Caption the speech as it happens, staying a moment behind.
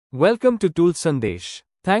Welcome to Toolssandesh.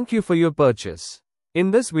 Thank you for your purchase.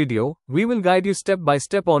 In this video, we will guide you step by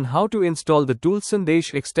step on how to install the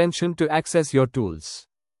Toolssandesh extension to access your tools.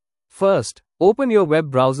 First, open your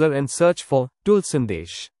web browser and search for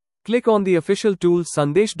Toolssandesh. Click on the official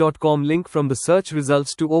toolssandesh.com link from the search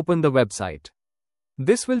results to open the website.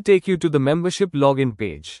 This will take you to the membership login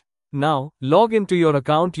page. Now, log into your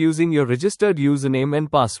account using your registered username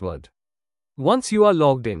and password. Once you are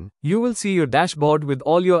logged in, you will see your dashboard with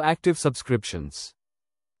all your active subscriptions.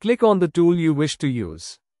 Click on the tool you wish to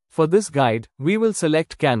use. For this guide, we will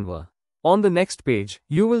select Canva. On the next page,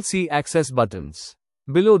 you will see access buttons.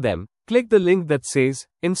 Below them, click the link that says,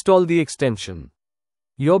 Install the extension.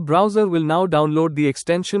 Your browser will now download the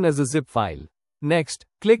extension as a zip file. Next,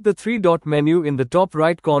 click the three-dot menu in the top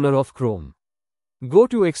right corner of Chrome. Go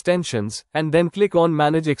to Extensions, and then click on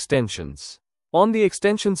Manage Extensions. On the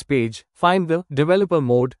Extensions page, find the Developer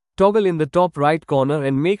Mode toggle in the top right corner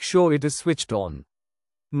and make sure it is switched on.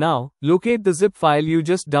 Now, locate the zip file you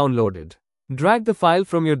just downloaded. Drag the file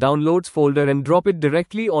from your Downloads folder and drop it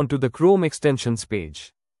directly onto the Chrome Extensions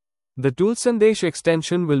page. The Toolssandesh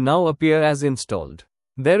extension will now appear as installed.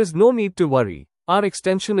 There is no need to worry. Our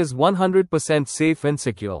extension is 100% safe and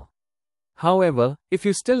secure. However, if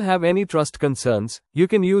you still have any trust concerns, you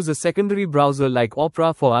can use a secondary browser like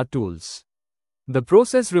Opera for our tools. The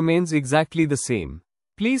process remains exactly the same.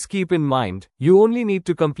 Please keep in mind, you only need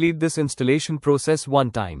to complete this installation process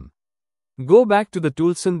one time. Go back to the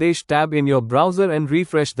Toolssandesh tab in your browser and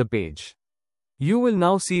refresh the page. You will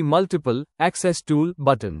now see multiple Access Tool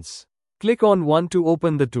buttons. Click on one to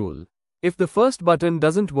open the tool. If the first button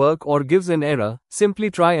doesn't work or gives an error,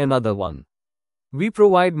 simply try another one. We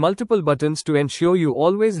provide multiple buttons to ensure you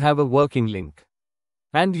always have a working link.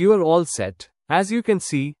 And you are all set. As you can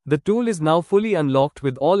see, the tool is now fully unlocked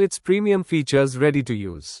with all its premium features ready to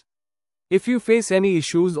use. If you face any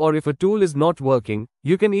issues or if a tool is not working,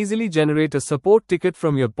 you can easily generate a support ticket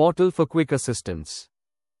from your portal for quick assistance.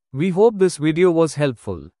 We hope this video was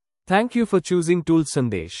helpful. Thank you for choosing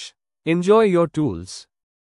Toolssandesh. Enjoy your tools.